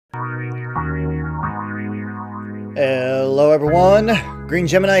Hello everyone, Green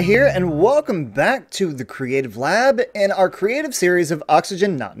Gemini here, and welcome back to the Creative Lab in our creative series of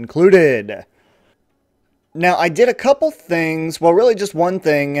Oxygen Not Included. Now, I did a couple things, well really just one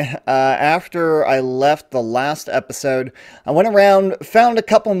thing, after I left the last episode. I went around, found a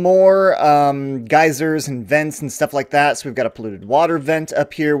couple more geysers and vents and stuff like that. So we've got a polluted water vent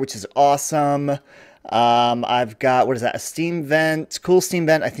up here, which is awesome. I've got, what is that, a steam vent, cool steam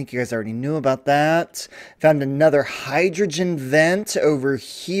vent. I think you guys already knew about that. Found another hydrogen vent over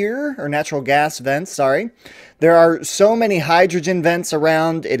here, or natural gas vent, sorry. There are so many hydrogen vents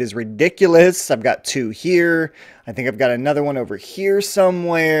around, it is ridiculous. I've got two here. I think I've got another one over here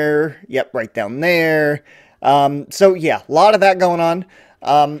somewhere. Yep, right down there. So yeah, a lot of that going on.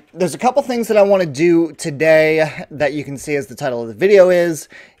 There's a couple things that I want to do today that you can see as the title of the video is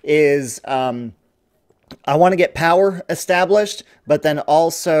I want to get power established, but then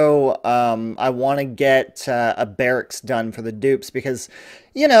also I want to get a barracks done for the dupes because,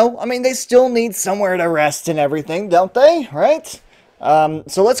 you know, I mean, they still need somewhere to rest and everything, don't they? Right?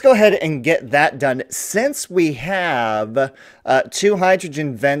 So let's go ahead and get that done. Since we have two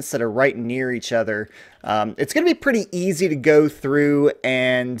hydrogen vents that are right near each other, it's going to be pretty easy to go through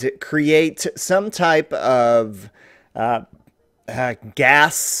and create some type of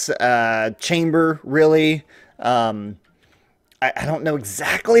gas chamber, really. I don't know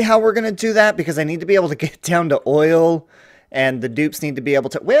exactly how we're going to do that because I need to be able to get down to oil and the dupes need to be able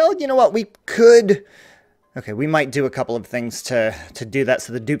to, well, you know what, we could, okay, we might do a couple of things to do that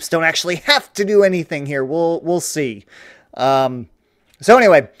so the dupes don't actually have to do anything here. We'll see. So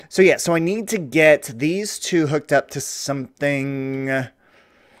anyway, so yeah, so I need to get these two hooked up to something,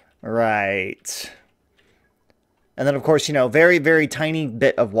 right. And then, of course, you know, very, very tiny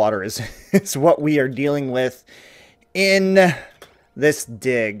bit of water is what we are dealing with in this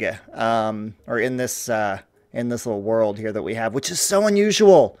dig, or in this little world here that we have, which is so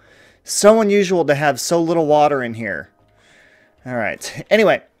unusual. So unusual to have so little water in here. All right.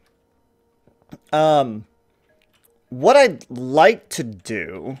 Anyway, what I'd like to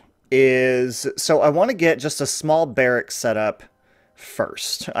do is, so I want to get just a small barracks set up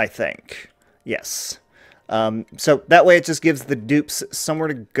first, I think. Yes. So that way it just gives the dupes somewhere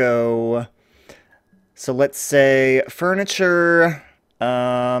to go. So let's say furniture,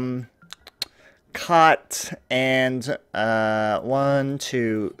 cot, and 1,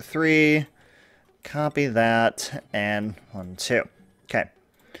 2, 3. Copy that, and 1, 2. Okay.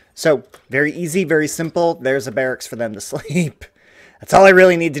 So very easy, very simple. There's a barracks for them to sleep. That's all I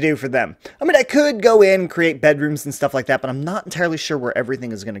really need to do for them. I mean, I could go in, create bedrooms and stuff like that, but I'm not entirely sure where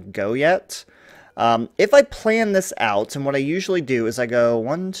everything is going to go yet. If I plan this out, and what I usually do is I go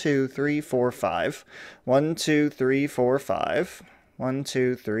 1, 2, 3, 4, 5, 1, 2, 3, 4, 5, 1,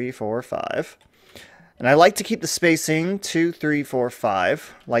 2, 3, 4, 5, and I like to keep the spacing 2, 3, 4,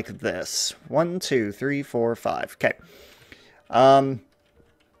 5 like this. 1, 2, 3, 4, 5. Okay.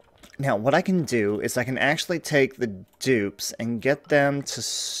 Now what I can do is I can actually take the dupes and get them to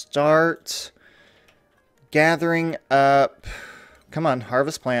start gathering up. Come on,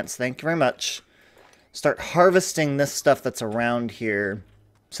 harvest plants. Thank you very much. Start harvesting this stuff that's around here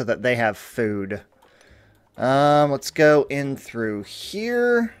so that they have food. Let's go in through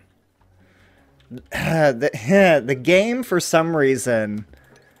here. The game, for some reason,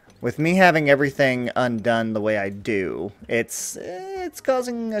 with me having everything undone the way I do, it's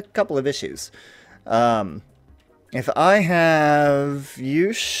causing a couple of issues. If I have,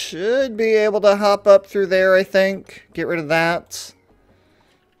 you should be able to hop up through there, I think. Get rid of that.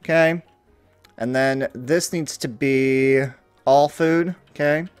 Okay. And then this needs to be all food,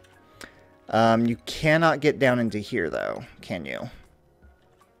 okay? You cannot get down into here, though, can you?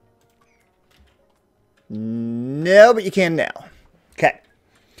 No, but you can now. Okay.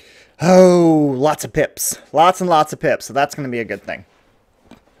 Oh, lots of pips. Lots and lots of pips, so that's going to be a good thing.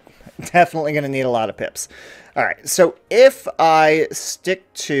 Definitely going to need a lot of pips. All right, so if I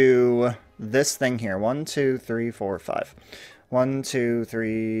stick to this thing here, 1, 2, 3, 4, 5. 1, 2,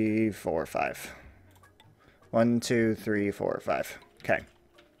 3, 4, 5. 1, 2, 3, 4, 5. Okay.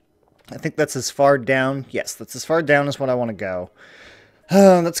 I think that's as far down. Yes, that's as far down as what I want to go.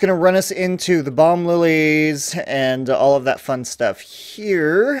 That's going to run us into the balm lilies and all of that fun stuff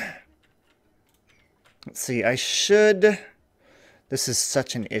here. Let's see. I should. This is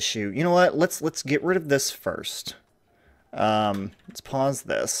such an issue. You know what? Let's get rid of this first. Let's pause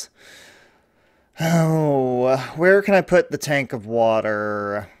this. Oh, where can I put the tank of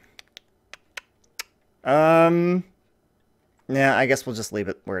water? Yeah, I guess we'll just leave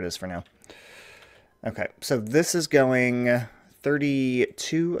it where it is for now. Okay, so this is going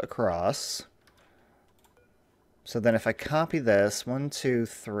 32 across. So then if I copy this, 1, 2,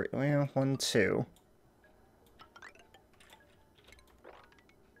 3, well, 1, 2.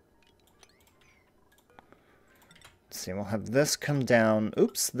 Let's see, we'll have this come down,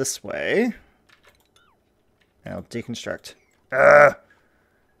 oops, this way. And I'll deconstruct.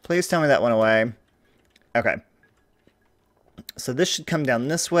 Please tell me that went away. Okay. So this should come down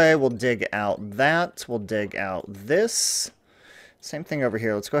this way. We'll dig out that. We'll dig out this. Same thing over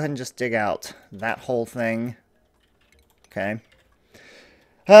here. Let's go ahead and just dig out that whole thing. Okay.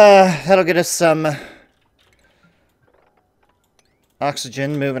 That'll get us some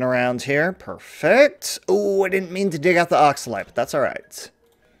oxygen moving around here. Perfect. Oh, I didn't mean to dig out the oxalite, but that's all right.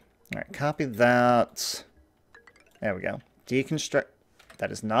 All right, copy that. There we go. Deconstruct.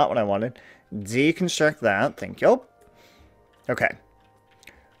 That is not what I wanted. Deconstruct that. Thank you. Okay.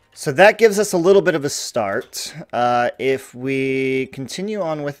 So that gives us a little bit of a start. If we continue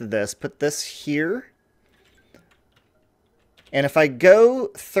on with this, put this here. And if I go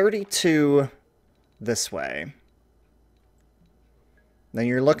 32 this way, then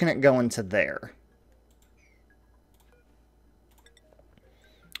you're looking at going to there.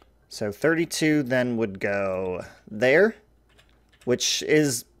 So 32 then would go there, which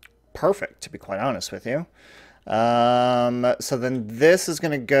is perfect, to be quite honest with you. So then this is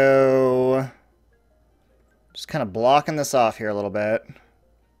going to go, just kind of blocking this off here a little bit.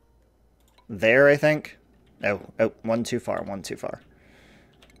 There, I think. Oh, one too far, one too far.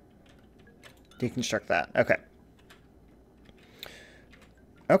 Deconstruct that. Okay.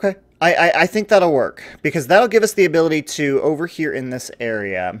 Okay. I think that'll work, because that'll give us the ability to, over here in this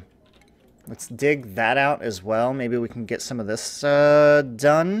area, let's dig that out as well. Maybe we can get some of this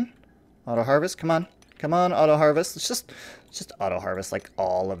done. Auto harvest, come on. Come on, auto harvest. Let's just auto harvest like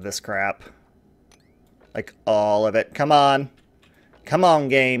all of this crap. Like all of it. Come on. Come on,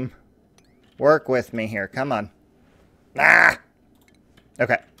 game. Work with me here. Come on. Ah!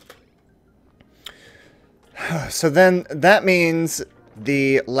 Okay. So then that means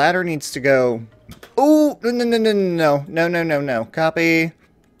the ladder needs to go... Oh, no. Copy.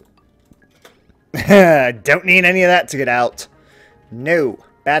 Don't need any of that to get out. No.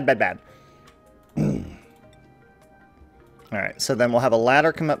 Bad. Alright, so then we'll have a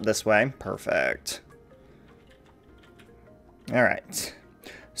ladder come up this way. Perfect. Alright.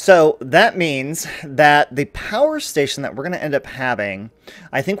 So that means that the power station that we're going to end up having,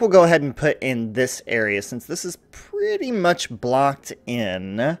 I think we'll go ahead and put in this area, since this is pretty much blocked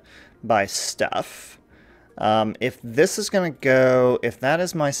in by stuff. If this is going to go, if that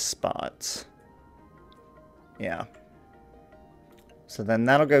is my spot, yeah. So then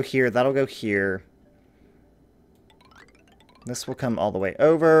that'll go here, that'll go here. This will come all the way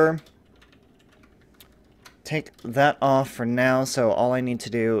over. Take that off for now, so all I need to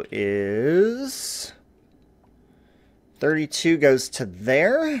do is 32 goes to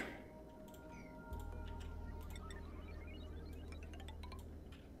there.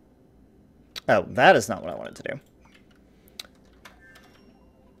 Oh, that is not what I wanted to do.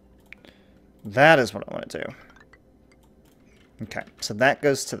 That is what I want to do. Okay, so that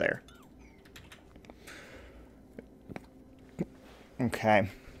goes to there. Okay.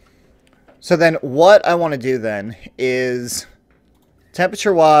 So then what I want to do then is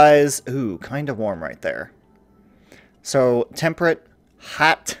temperature-wise, ooh, kind of warm right there. So temperate,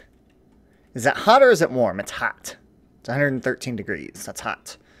 hot. Is that hot or is it warm? It's hot. It's 113 degrees. That's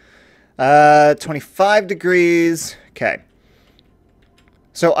hot. 25 degrees. Okay.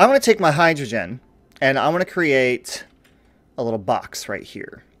 So I want to take my hydrogen and I want to create a little box right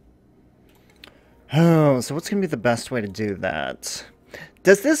here. Oh, so what's going to be the best way to do that?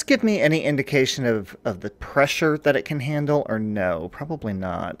 Does this give me any indication of the pressure that it can handle, or no? Probably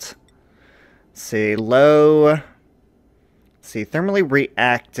not. Let's see, low. Let's see, thermally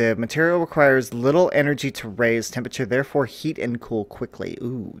reactive. Material requires little energy to raise temperature, therefore heat and cool quickly.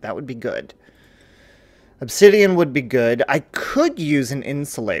 Ooh, that would be good. Obsidian would be good. I could use an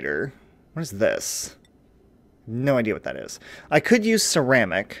insulator. What is this? No idea what that is. I could use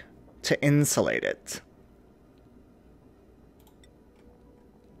ceramic to insulate it.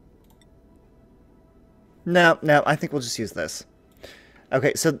 No, I think we'll just use this.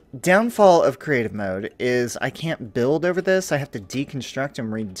 Okay, so downfall of creative mode is I can't build over this. I have to deconstruct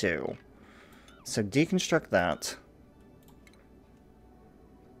and redo. So deconstruct that.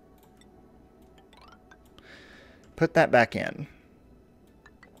 Put that back in.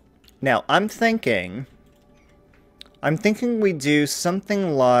 Now, I'm thinking we do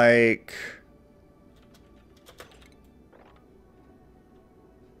something like...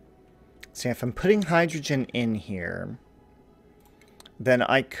 See, if I'm putting hydrogen in here, then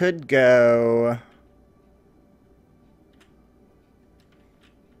I could go...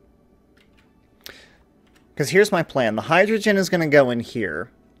 Because here's my plan. The hydrogen is going to go in here,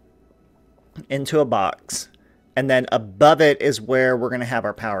 into a box, and then above it is where we're going to have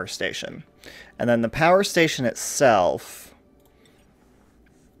our power station. And then the power station itself...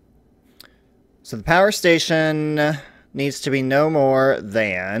 So the power station needs to be no more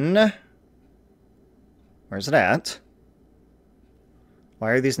than... Where's it at?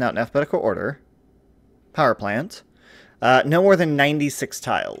 Why are these not in alphabetical order? Power plant. No more than 96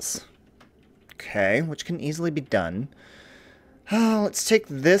 tiles. Okay, which can easily be done. Let's take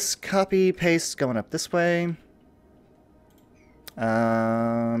this copy paste going up this way.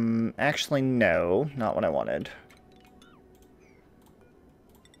 Actually, no, not what I wanted.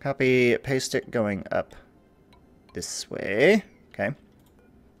 Copy, paste it going up this way. Okay.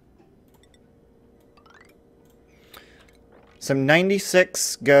 So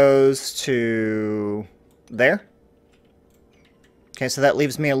 96 goes to there. Okay, so that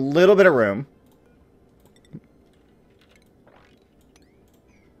leaves me a little bit of room.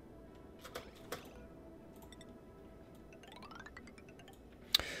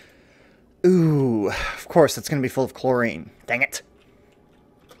 Ooh, of course, it's going to be full of chlorine. Dang it.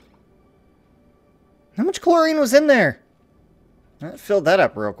 How much chlorine was in there? I filled that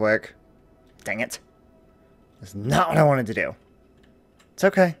up real quick. Dang it. That's not what I wanted to do. It's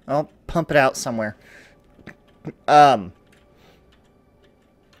okay. I'll pump it out somewhere. That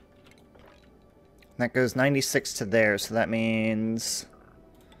goes 96 to there, so that means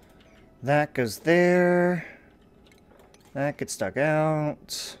that goes there. That gets dug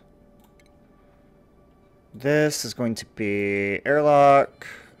out. This is going to be airlock.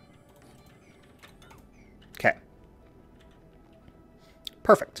 Okay.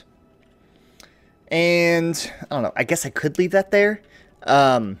 Perfect. And, I don't know, I guess I could leave that there.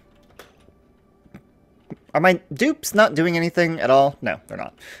 Are my dupes not doing anything at all? No, they're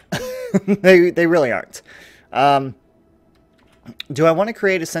not. They really aren't. Do I want to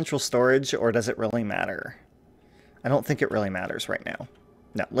create a central storage, or does it really matter? I don't think it really matters right now.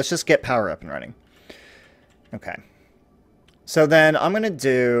 No, let's just get power up and running. Okay. So then I'm going to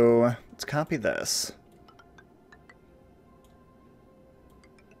do... Let's copy this.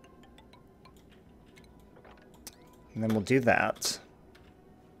 And then we'll do that.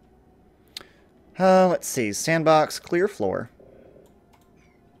 Let's see. Sandbox, clear floor.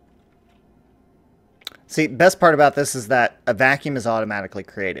 See, best part about this is that a vacuum is automatically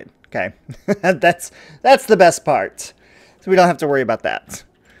created. Okay. That's the best part. So we don't have to worry about that.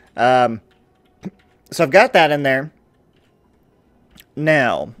 So I've got that in there.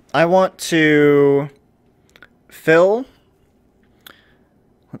 Now, I want to fill,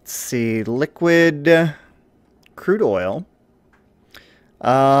 let's see, liquid crude oil.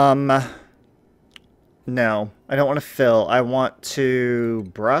 No, I don't want to fill. I want to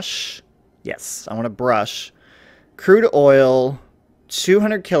brush. Yes, I want to brush crude oil,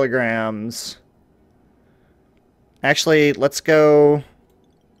 200 kilograms. Actually, let's go...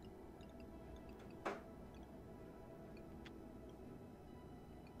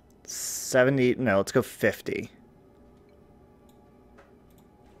 No, let's go 50.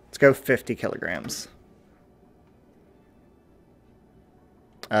 Let's go 50 kilograms.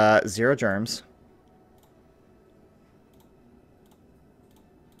 0 germs.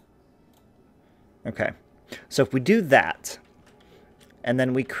 Okay. So if we do that, and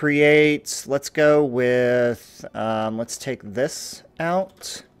then we create, let's go with, let's take this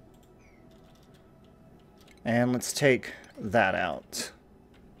out. And let's take that out.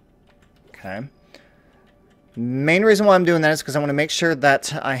 Okay. Main reason why I'm doing that is because I want to make sure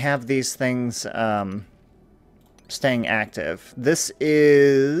that I have these things staying active. This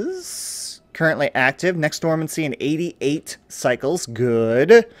is currently active. Next dormancy in 88 cycles.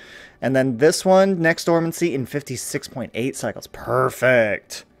 Good. And then this one, next dormancy in 56.8 cycles.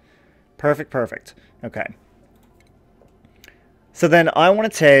 Perfect. Perfect, perfect. Okay. So then I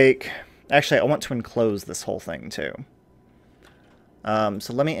want to take... Actually, I want to enclose this whole thing too.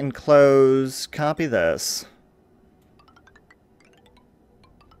 So let me enclose, copy this.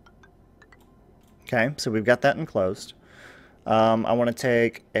 Okay, so we've got that enclosed. I want to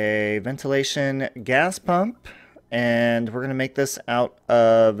take a ventilation gas pump, and we're going to make this out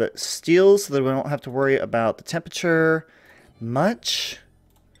of steel so that we don't have to worry about the temperature much.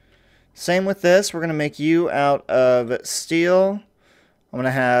 Same with this, we're going to make you out of steel. I'm going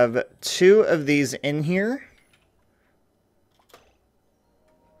to have 2 of these in here.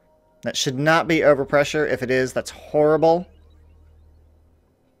 That should not be overpressure. If it is, that's horrible.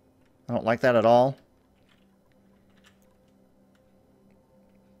 I don't like that at all.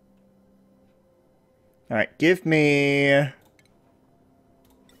 Alright, give me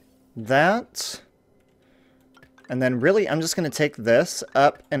that. And then really, I'm just going to take this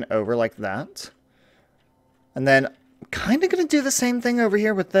up and over like that. And then I'm kind of going to do the same thing over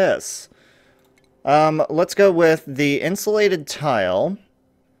here with this. Let's go with the insulated tile.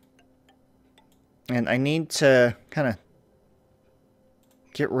 And I need to kind of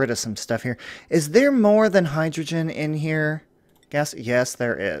get rid of some stuff here. Is there more than hydrogen in here? Gas? Yes,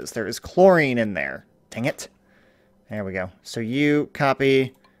 there is. There is chlorine in there. Dang it. There we go. So you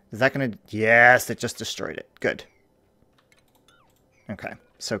copy. Is that going to... Yes, it just destroyed it. Good. Okay.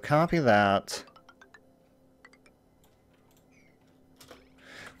 So copy that.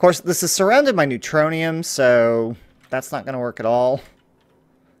 Of course, this is surrounded by neutronium, so that's not going to work at all.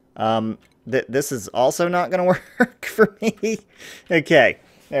 This is also not going to work for me. Okay,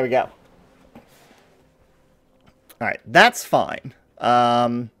 there we go. All right, that's fine.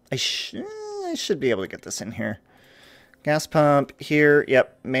 I should be able to get this in here. Gas pump here.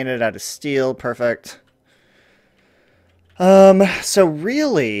 Yep, made it out of steel. Perfect. So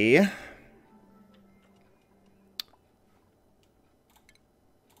really...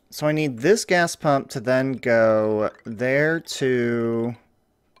 So I need this gas pump to then go there to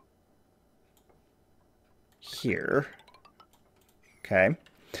here. Okay.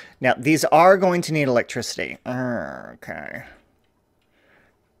 Now, these are going to need electricity. Okay.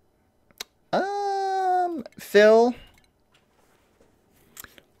 Fill.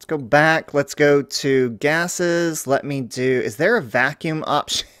 Let's go back. Let's go to gases. Let me do... Is there a vacuum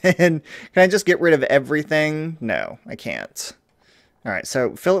option? Can I just get rid of everything? No, I can't. All right,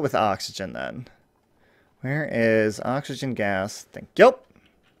 so fill it with oxygen then. Where is oxygen gas? Thank you.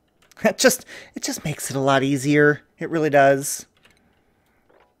 It just makes it a lot easier. It really does.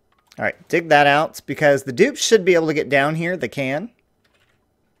 All right, dig that out because the dupes should be able to get down here. They can.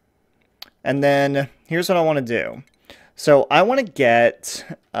 And then here's what I want to do. So I want to get...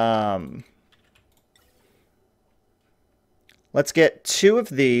 let's get 2 of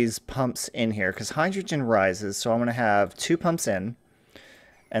these pumps in here because hydrogen rises. So I'm going to have 2 pumps in.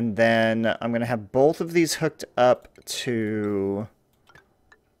 And then I'm going to have both of these hooked up to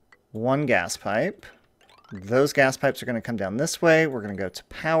 1 gas pipe. Those gas pipes are going to come down this way. We're going to go to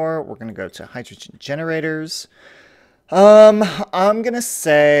power. We're going to go to hydrogen generators. I'm going to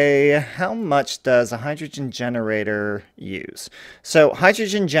say, how much does a hydrogen generator use? So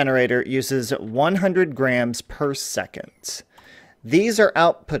hydrogen generator uses 100 grams per second. These are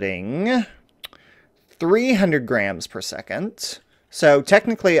outputting 300 grams per second. So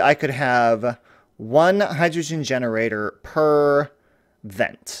technically I could have 1 hydrogen generator per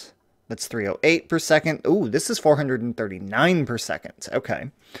vent. That's 308 per second. Ooh, this is 439 per second. Okay.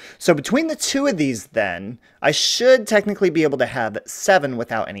 So between the 2 of these then, I should technically be able to have 7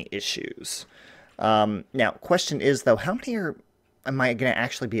 without any issues. Now, question is though, how many am I going to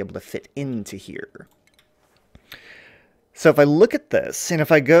actually be able to fit into here? So if I look at this, and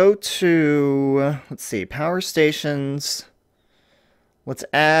if I go to, let's see, power stations... Let's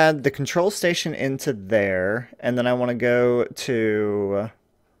add the control station into there, and then I want to go to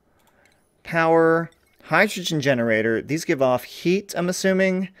power, hydrogen generator. These give off heat, I'm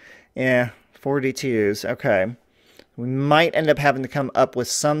assuming. Yeah, 4 DTUs. Okay. We might end up having to come up with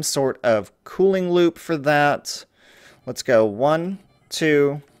some sort of cooling loop for that. Let's go 1,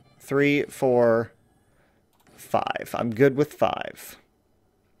 2, 3, 4, 5. I'm good with 5.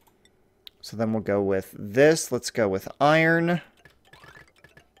 So then we'll go with this. Let's go with iron.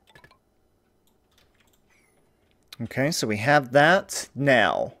 Okay, so we have that.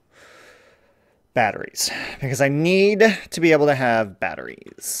 Now, batteries. Because I need to be able to have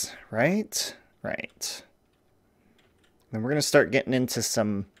batteries, right? Right. Then we're going to start getting into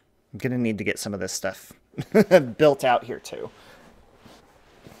some... I'm going to need to get some of this stuff built out here too.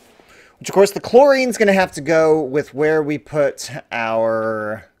 Which, of course, the chlorine's going to have to go with where we put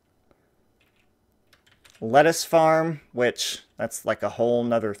our lettuce farm, which that's like a whole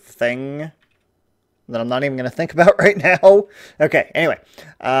nother thing that I'm not even going to think about right now. Okay, anyway.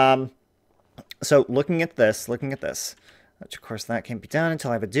 So looking at this, which of course that can't be done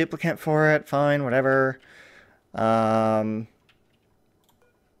until I have a duplicate for it. Fine, whatever. So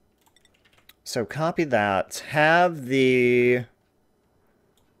copy that. Have the...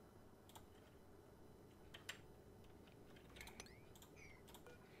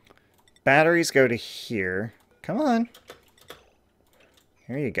 batteries go to here. Come on.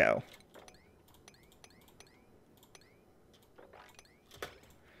 Here you go.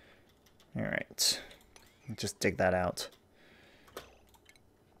 Alright. Just dig that out.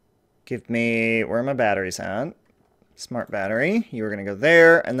 Give me... where are my batteries at? Smart battery. You are going to go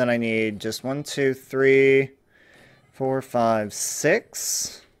there. And then I need just 1, 2, 3, 4, 5,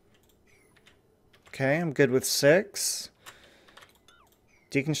 6. Okay, I'm good with 6.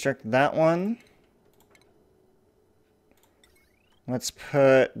 Deconstruct that one. Let's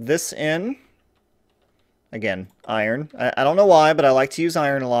put this in. Again, iron. I don't know why, but I like to use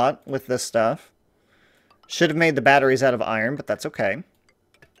iron a lot with this stuff. Should have made the batteries out of iron, but that's okay.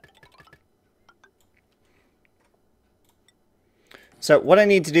 So what I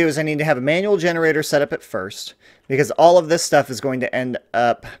need to do is I need to have a manual generator set up at first, because all of this stuff is going to end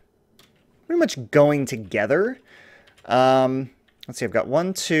up pretty much going together. Let's see, I've got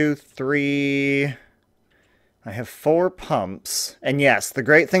 1, 2, 3... I have 4 pumps. And yes, the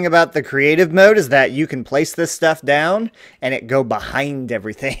great thing about the creative mode is that you can place this stuff down and it go behind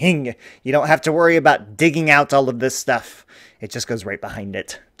everything. You don't have to worry about digging out all of this stuff. It just goes right behind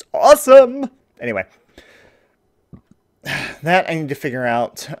it. It's awesome! Anyway. That I need to figure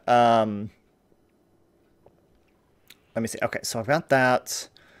out. Let me see. Okay, so I've got that.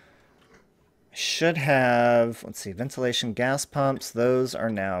 I should have, let's see, ventilation gas pumps. Those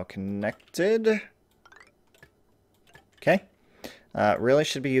are now connected. Okay. Really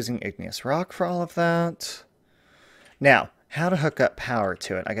should be using igneous rock for all of that. Now, how to hook up power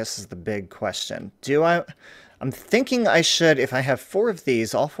to it, I guess is the big question. I'm thinking I should, if I have 4 of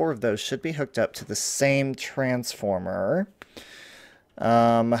these, all 4 of those should be hooked up to the same transformer.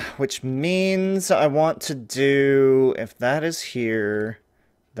 Which means I want to do, if that is here,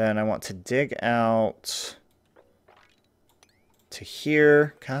 then I want to dig out to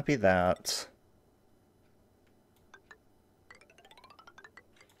here, copy that.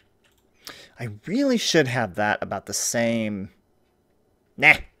 I really should have that about the same.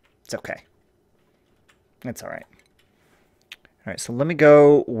 Nah, it's okay. It's all right. All right, so let me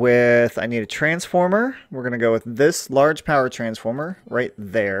go with, I need a transformer. We're going to go with this large power transformer right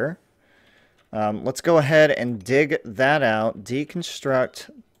there. Let's go ahead and dig that out,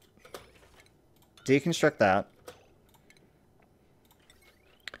 deconstruct that.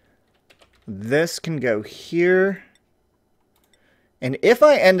 This can go here. And if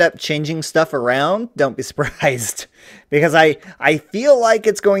I end up changing stuff around, don't be surprised. Because I feel like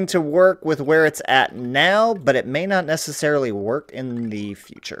it's going to work with where it's at now, but it may not necessarily work in the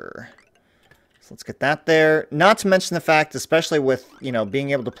future. So let's get that there. Not to mention the fact, especially with, you know,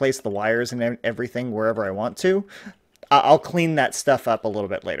 being able to place the wires and everything wherever I want to, I'll clean that stuff up a little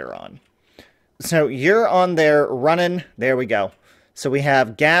bit later on. So you're on there running. There we go. So we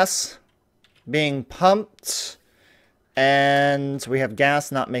have gas being pumped. And we have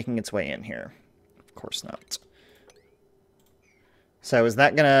gas not making its way in here. Of course not. So is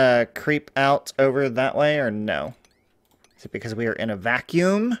that going to creep out over that way or no? Is it because we are in a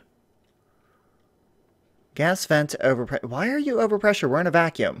vacuum? Gas vent overpressure. Why are you overpressure? We're in a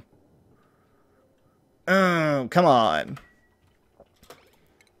vacuum. Oh, come on.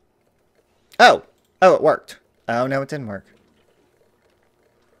 Oh. Oh, it worked. Oh, no, it didn't work.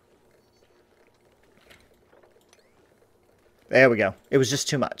 There we go. It was just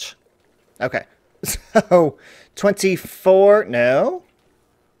too much. Okay. So, 24... No?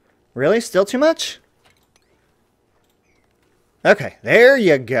 Really? Still too much? Okay. There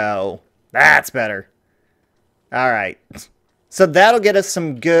you go. That's better. Alright. So that'll get us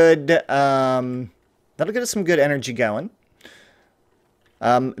some good... that'll get us some good energy going.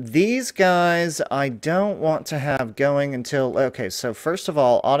 These guys I don't want to have going until... Okay, so first of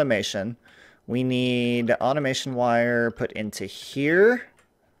all, automation. We need automation wire put into here.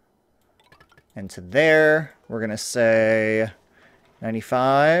 And to there. We're going to say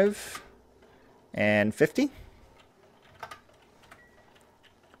 95 and 50.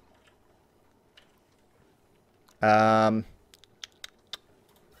 Oh,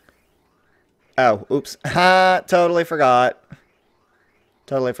 oops. Ha, totally forgot.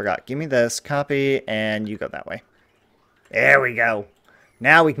 Totally forgot. Give me this, copy, and you go that way. There we go.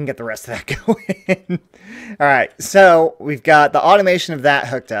 Now we can get the rest of that going. All right, so we've got the automation of that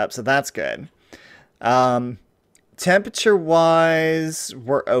hooked up, so that's good. Temperature-wise,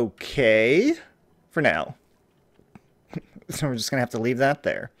 we're okay for now. So we're just going to have to leave that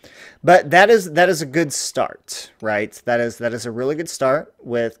there. But that is a good start, right? That is a really good start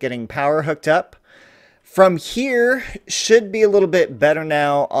with getting power hooked up. From here, should be a little bit better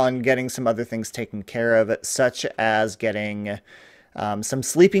now on getting some other things taken care of, such as getting... some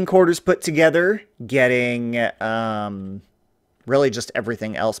sleeping quarters put together, getting really just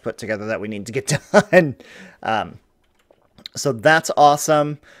everything else put together that we need to get done. So that's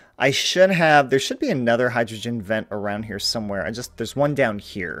awesome. I should have, there should be another hydrogen vent around here somewhere. There's one down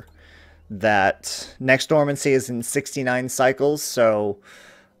here that next dormancy is in 69 cycles, so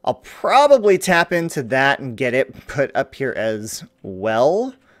I'll probably tap into that and get it put up here as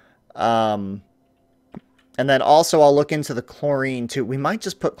well. And then also I'll look into the chlorine too. We might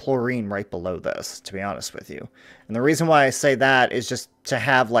just put chlorine right below this, to be honest with you. And the reason why I say that is just to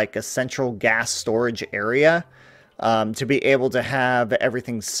have like a central gas storage area, to be able to have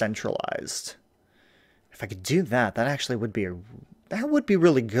everything centralized. If I could do that, that actually would be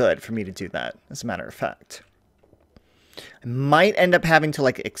really good for me to do that, as a matter of fact. I might end up having to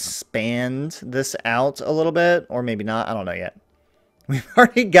like expand this out a little bit, or maybe not. I don't know yet. We've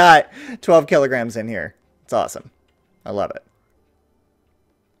already got 12 kilograms in here. It's awesome. I love it.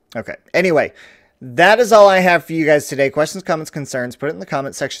 Okay. Anyway, that is all I have for you guys today. Questions, comments, concerns, put it in the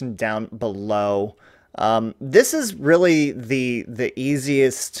comment section down below. This is really the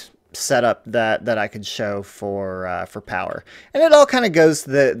easiest setup that I could show for power. And it all kind of goes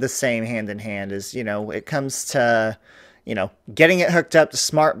the same hand in hand as, you know, it comes to, you know, getting it hooked up to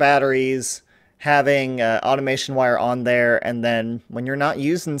smart batteries, having automation wire on there, and then when you're not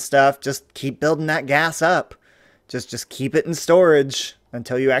using stuff, just keep building that gas up. Just keep it in storage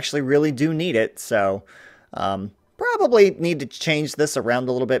until you actually really do need it. So probably need to change this around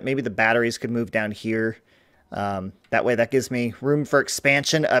a little bit. Maybe the batteries could move down here. That way that gives me room for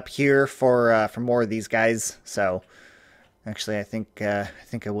expansion up here for more of these guys. So actually I think I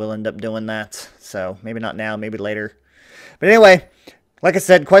will end up doing that. So maybe not now, maybe later. But anyway, like I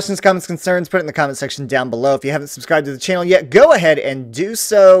said, questions, comments, concerns, put it in the comment section down below. If you haven't subscribed to the channel yet, go ahead and do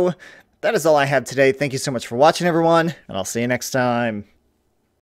so. That is all I have today. Thank you so much for watching, everyone, and I'll see you next time.